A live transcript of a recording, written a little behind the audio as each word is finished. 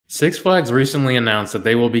Six Flags recently announced that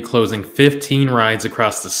they will be closing 15 rides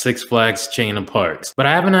across the Six Flags chain of parks, but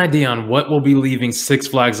I have an idea on what will be leaving Six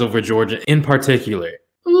Flags Over Georgia in particular.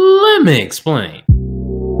 Let me explain.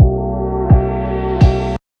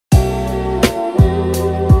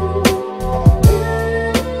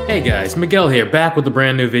 Hey guys, Miguel here, back with a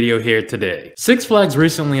brand new video here today. Six Flags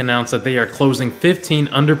recently announced that they are closing 15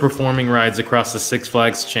 underperforming rides across the Six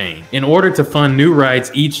Flags chain in order to fund new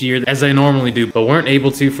rides each year as they normally do, but weren't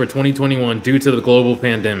able to for 2021 due to the global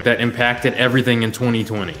pandemic that impacted everything in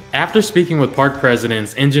 2020. After speaking with park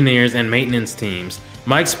presidents, engineers, and maintenance teams,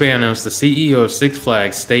 Mike Spanos, the CEO of Six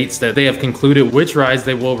Flags, states that they have concluded which rides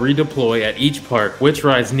they will redeploy at each park, which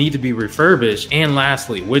rides need to be refurbished, and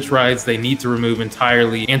lastly, which rides they need to remove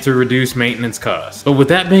entirely and to reduce maintenance costs. But with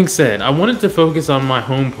that being said, I wanted to focus on my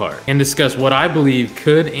home park and discuss what I believe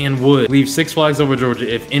could and would leave Six Flags Over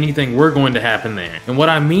Georgia if anything were going to happen there. And what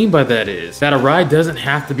I mean by that is that a ride doesn't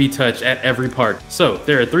have to be touched at every park. So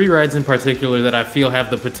there are 3 rides in particular that I feel have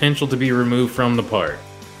the potential to be removed from the park.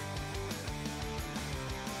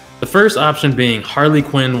 The first option being Harley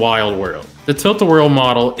Quinn Wild World. The Tilt-A-Whirl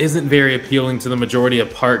model isn't very appealing to the majority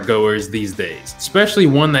of park goers these days, especially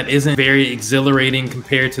one that isn't very exhilarating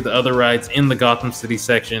compared to the other rides in the Gotham City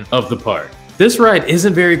section of the park. This ride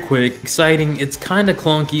isn't very quick, exciting, it's kinda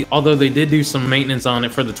clunky, although they did do some maintenance on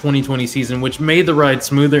it for the 2020 season, which made the ride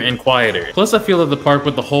smoother and quieter. Plus I feel that the park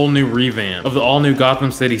with the whole new revamp of the all-new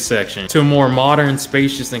Gotham City section to a more modern,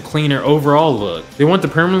 spacious, and cleaner overall look. They want to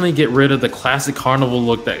permanently get rid of the classic carnival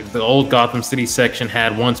look that the old Gotham City section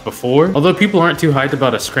had once before. Although people aren't too hyped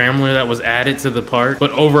about a scrambler that was added to the park,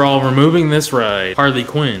 but overall removing this ride, Harley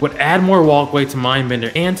Quinn, would add more walkway to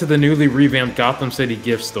Mindbender and to the newly revamped Gotham City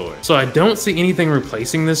gift store. So I don't see anything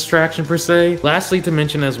replacing this attraction per se. Lastly, to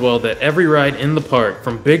mention as well that every ride in the park,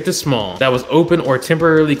 from big to small, that was open or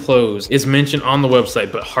temporarily closed is mentioned on the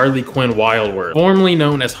website, but Harley Quinn Wild World, formerly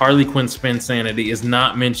known as Harley Quinn Spinsanity, is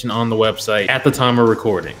not mentioned on the website at the time of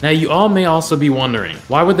recording. Now you all may also be wondering,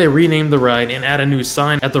 why would they rename the ride and add a new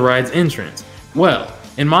sign at the ride's entrance? Well,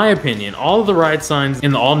 in my opinion, all of the ride signs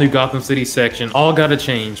in the all-new Gotham City section all gotta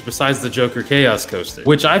change besides the Joker Chaos Coaster,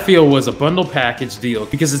 which I feel was a bundle package deal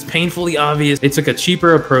because it's painfully obvious they took a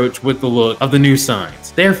cheaper approach with the look of the new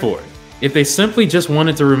signs. Therefore, if they simply just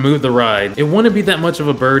wanted to remove the ride, it wouldn't be that much of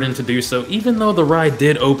a burden to do so, even though the ride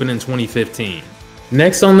did open in 2015.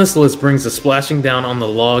 Next on this list brings the splashing down on the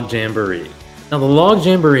Log Jamboree. Now the Log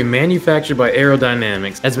Jamboree, manufactured by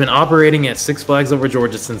Aerodynamics, has been operating at Six Flags Over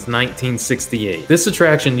Georgia since 1968. This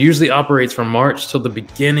attraction usually operates from March till the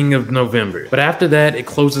beginning of November, but after that it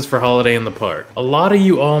closes for holiday in the park. A lot of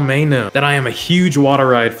you all may know that I am a huge water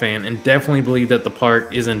ride fan and definitely believe that the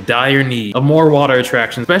park is in dire need of more water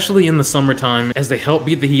attractions, especially in the summertime, as they help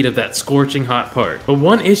beat the heat of that scorching hot park. But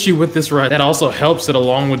one issue with this ride that also helps it,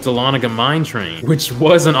 along with Dahlonega Mine Train, which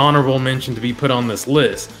was an honorable mention to be put on this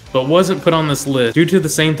list, but wasn't put on this list due to the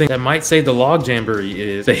same thing that might say the Log Jamboree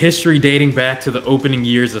is the history dating back to the opening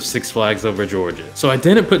years of Six Flags Over Georgia. So I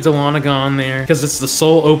didn't put Dahlonega on there because it's the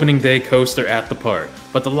sole opening day coaster at the park.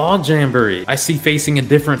 But the Log Jamboree, I see facing a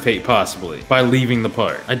different fate possibly by leaving the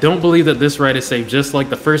park. I don't believe that this ride is safe, just like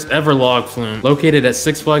the first ever log flume located at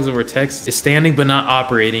Six Flags Over Texas is standing but not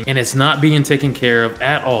operating, and it's not being taken care of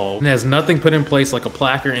at all, and has nothing put in place like a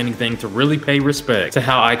plaque or anything to really pay respect to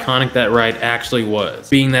how iconic that ride actually was,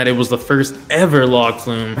 being that it was the first ever log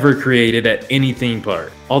flume ever created at any theme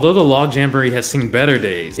park. Although the Log Jamboree has seen better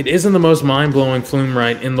days, it isn't the most mind-blowing flume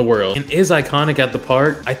ride in the world and is iconic at the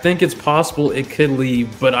park. I think it's possible it could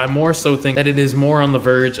leave, but I more so think that it is more on the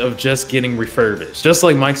verge of just getting refurbished. Just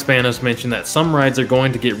like Mike Spanos mentioned that some rides are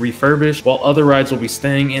going to get refurbished while other rides will be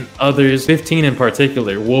staying and others, 15 in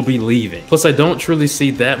particular, will be leaving. Plus I don't truly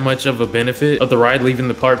see that much of a benefit of the ride leaving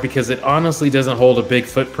the park because it honestly doesn't hold a big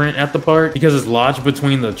footprint at the park because it's lodged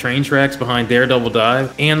between the train tracks behind Daredevil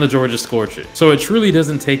Dive and the Georgia Scorcher. So it truly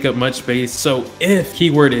doesn't take up much space. So if,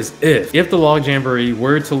 keyword is if the Log Jamboree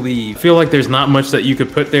were to leave, I feel like there's not much that you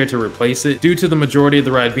could put there to replace it due to the majority of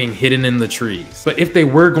the ride being hidden in the trees. But if they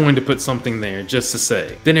were going to put something there, just to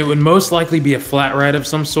say, then it would most likely be a flat ride of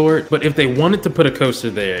some sort. But if they wanted to put a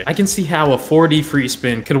coaster there, I can see how a 4D free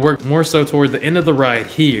spin could work more so toward the end of the ride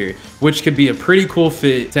here, which could be a pretty cool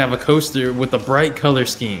fit to have a coaster with a bright color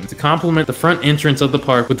scheme to complement the front entrance of the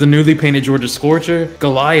park with the newly painted Georgia Scorcher,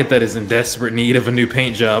 Goliath that is in desperate need of a new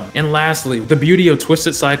paint job, and lastly, the beauty of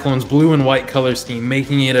Twisted Cyclone's blue and white color scheme,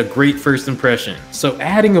 making it a great first impression. So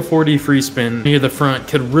adding a 4D free spin near the front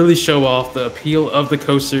could really show off the appeal of the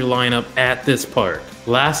coaster lineup at this park.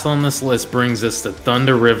 Last on this list brings us to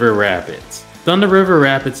Thunder River Rapids. Thunder River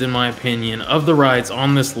Rapids, in my opinion, of the rides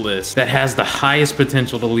on this list that has the highest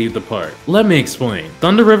potential to leave the park. Let me explain.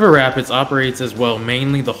 Thunder River Rapids operates as well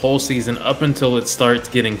mainly the whole season up until it starts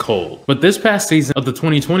getting cold. But this past season of the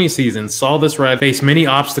 2020 season saw this ride face many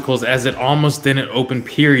obstacles as it almost didn't open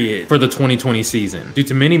period for the 2020 season. Due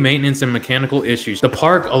to many maintenance and mechanical issues, the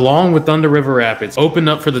park, along with Thunder River Rapids, opened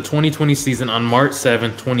up for the 2020 season on March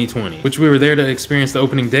 7, 2020, which we were there to experience the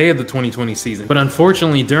opening day of the 2020 season. But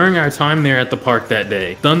unfortunately, during our time there at the park that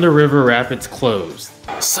day, Thunder River Rapids closed.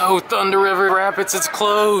 So Thunder River Rapids is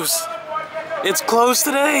closed. It's closed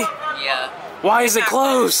today? Yeah. Why is it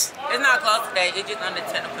closed? It's not closed today. It's just under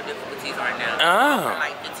technical difficulties right now. Oh. For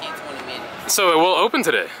like 15-20 minutes. So it will open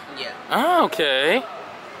today? Yeah. Oh, okay.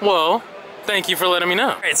 Well, thank you for letting me know.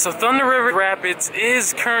 Alright, so Thunder River Rapids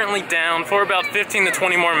is currently down for about 15 to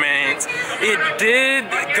 20 more minutes. It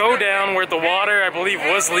did go down where the water, I believe,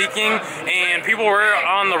 was leaking, and people were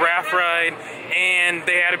on the raft ride, and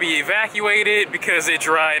they had to be evacuated because it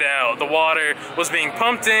dried out. The water was being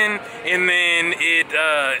pumped in, and then it,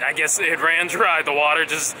 I guess it ran dry. The water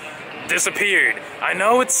just disappeared. I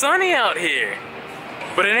know it's sunny out here,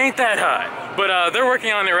 but it ain't that hot. But they're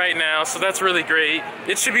working on it right now, so that's really great.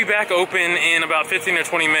 It should be back open in about 15 or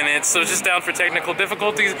 20 minutes, so just down for technical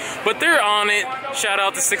difficulties. But they're on it. Shout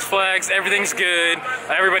out to Six Flags. Everything's good.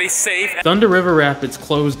 Everybody's safe. Thunder River Rapids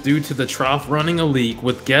closed due to the trough running a leak,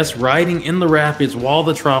 with guests riding in the rapids while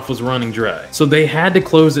the trough was running dry. So they had to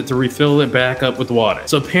close it to refill it back up with water.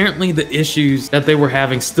 So apparently the issues that they were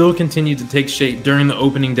having still continued to take shape during the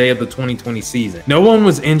opening day of the 2020 season. No one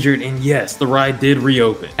was injured, and yes, the ride did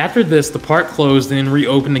reopen. After this, the park closed and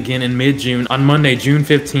reopened again in mid-June on Monday, June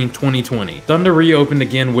 15, 2020. Thunder reopened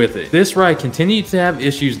again with it. This ride continued to have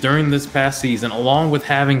issues during this past season, along with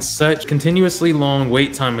having such continuously long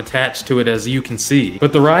wait time attached to it, as you can see.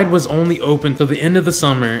 But the ride was only open till the end of the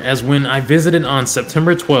summer, as when I visited on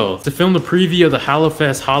September 12th to film the preview of the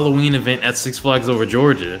Hallowfest Halloween event at Six Flags Over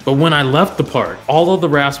Georgia. But when I left the park, all of the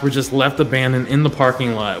rafts were just left abandoned in the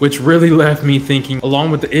parking lot, which really left me thinking, along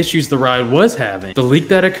with the issues the ride was having, the leak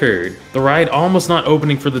that occurred, the ride almost not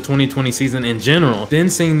opening for the 2020 season in general, then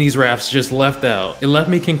seeing these rafts just left out, it left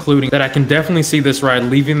me concluding that I can definitely see this ride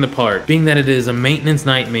leaving the park, being that it is a maintenance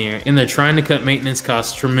nightmare and they're trying to cut maintenance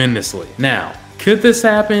costs tremendously. Now, could this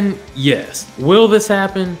happen? Yes. Will this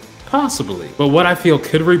happen? Possibly. But what I feel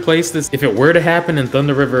could replace this, if it were to happen and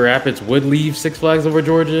Thunder River Rapids would leave Six Flags Over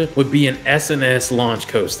Georgia, would be an S&S launch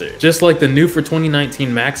coaster. Just like the new for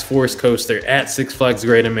 2019 Max Force coaster at Six Flags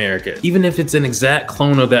Great America. Even if it's an exact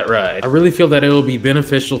clone of that ride, I really feel that it will be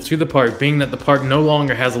beneficial to the park, being that the park no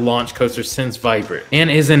longer has a launch coaster since Viper, and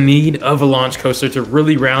is in need of a launch coaster to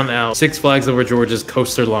really round out Six Flags Over Georgia's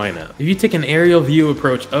coaster lineup. If you take an aerial view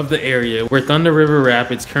approach of the area where Thunder River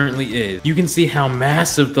Rapids currently is, you can see how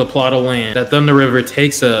massive the plot of land that Thunder River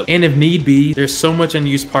takes up, and if need be, there's so much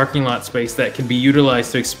unused parking lot space that can be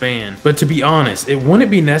utilized to expand. But to be honest, it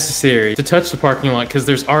wouldn't be necessary to touch the parking lot because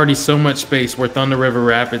there's already so much space where Thunder River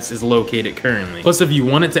Rapids is located currently. Plus, if you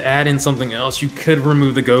wanted to add in something else, you could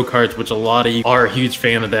remove the go-karts, which a lot of you are a huge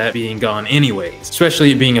fan of that being gone anyways,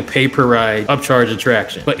 especially it being a pay-per-ride upcharge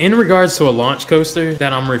attraction. But in regards to a launch coaster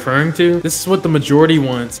that I'm referring to, this is what the majority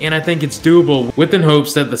wants, and I think it's doable within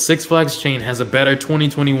hopes that the Six Flags chain has a better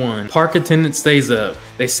 2021. Park attendance stays up,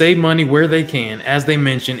 they save money where they can, as they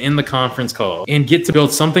mentioned in the conference call, and get to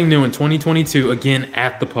build something new in 2022 again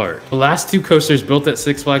at the park. The last two coasters built at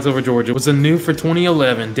Six Flags Over Georgia was a new for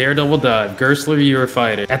 2011 Daredevil Dive Gersler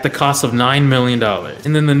Eurofighter at the cost of $9 million,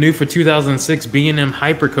 and then the new for 2006 B&M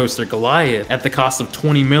Hypercoaster Goliath at the cost of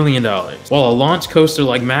 $20 million, while a launch coaster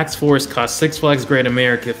like Max Force cost Six Flags Great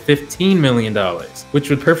America $15 million, which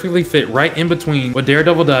would perfectly fit right in between what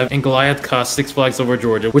Daredevil Dive and Goliath cost Six Flags Over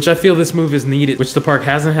Georgia, which I feel this move is needed, which the park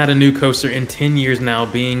hasn't had a new coaster in 10 years now,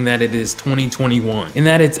 being that it is 2021, and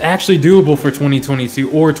that it's actually doable for 2022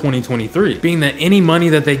 or 2023, being that any money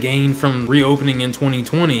that they gain from reopening in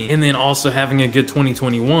 2020 and then also having a good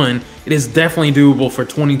 2021, it is definitely doable for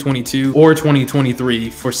 2022 or 2023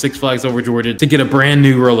 for Six Flags Over Georgia to get a brand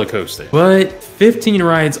new roller coaster. But 15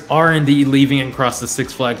 rides are indeed leaving across the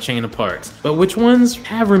Six Flags chain of parks, but which ones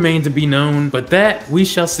have remained to be known, but that we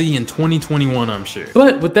shall see in 2021, I'm sure.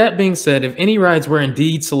 But with that being said, if any rides were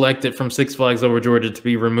indeed selected from Six Flags Over Georgia to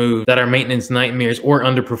be removed that are maintenance nightmares or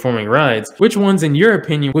underperforming rides, which ones in your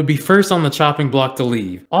opinion would be first on the chopping block to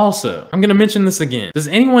leave? Also, I'm going to mention this again. Does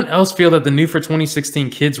anyone else feel that the new for 2016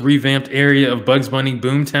 Kids Revamp revamped area of Bugs Bunny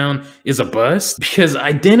Boomtown is a bust, because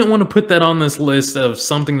I didn't want to put that on this list of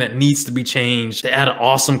something that needs to be changed to add an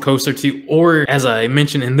awesome coaster to, or as I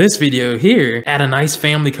mentioned in this video here, add a nice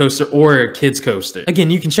family coaster or a kids coaster. Again,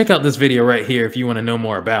 you can check out this video right here if you want to know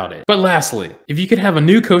more about it. But lastly, if you could have a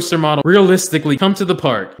new coaster model realistically come to the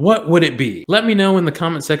park, what would it be? Let me know in the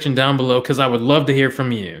comment section down below, because I would love to hear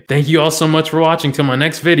from you. Thank you all so much for watching. Till my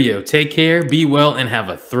next video, take care, be well, and have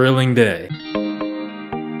a thrilling day.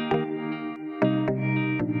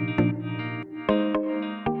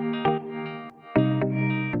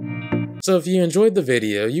 So if you enjoyed the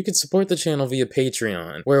video, you can support the channel via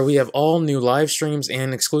Patreon, where we have all new live streams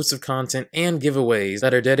and exclusive content and giveaways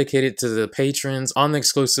that are dedicated to the patrons on the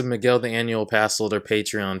exclusive Miguel the Annual Passholder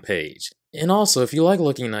Patreon page. And also, if you like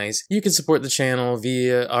looking nice, you can support the channel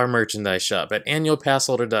via our merchandise shop at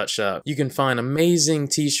annualpassholder.shop. You can find amazing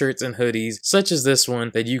t-shirts and hoodies, such as this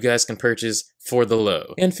one, that you guys can purchase for the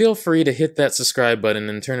low. And feel free to hit that subscribe button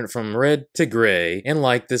and turn it from red to gray, and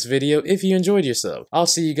like this video if you enjoyed yourself. I'll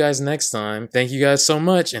see you guys next time. Thank you guys so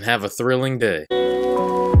much, and have a thrilling day.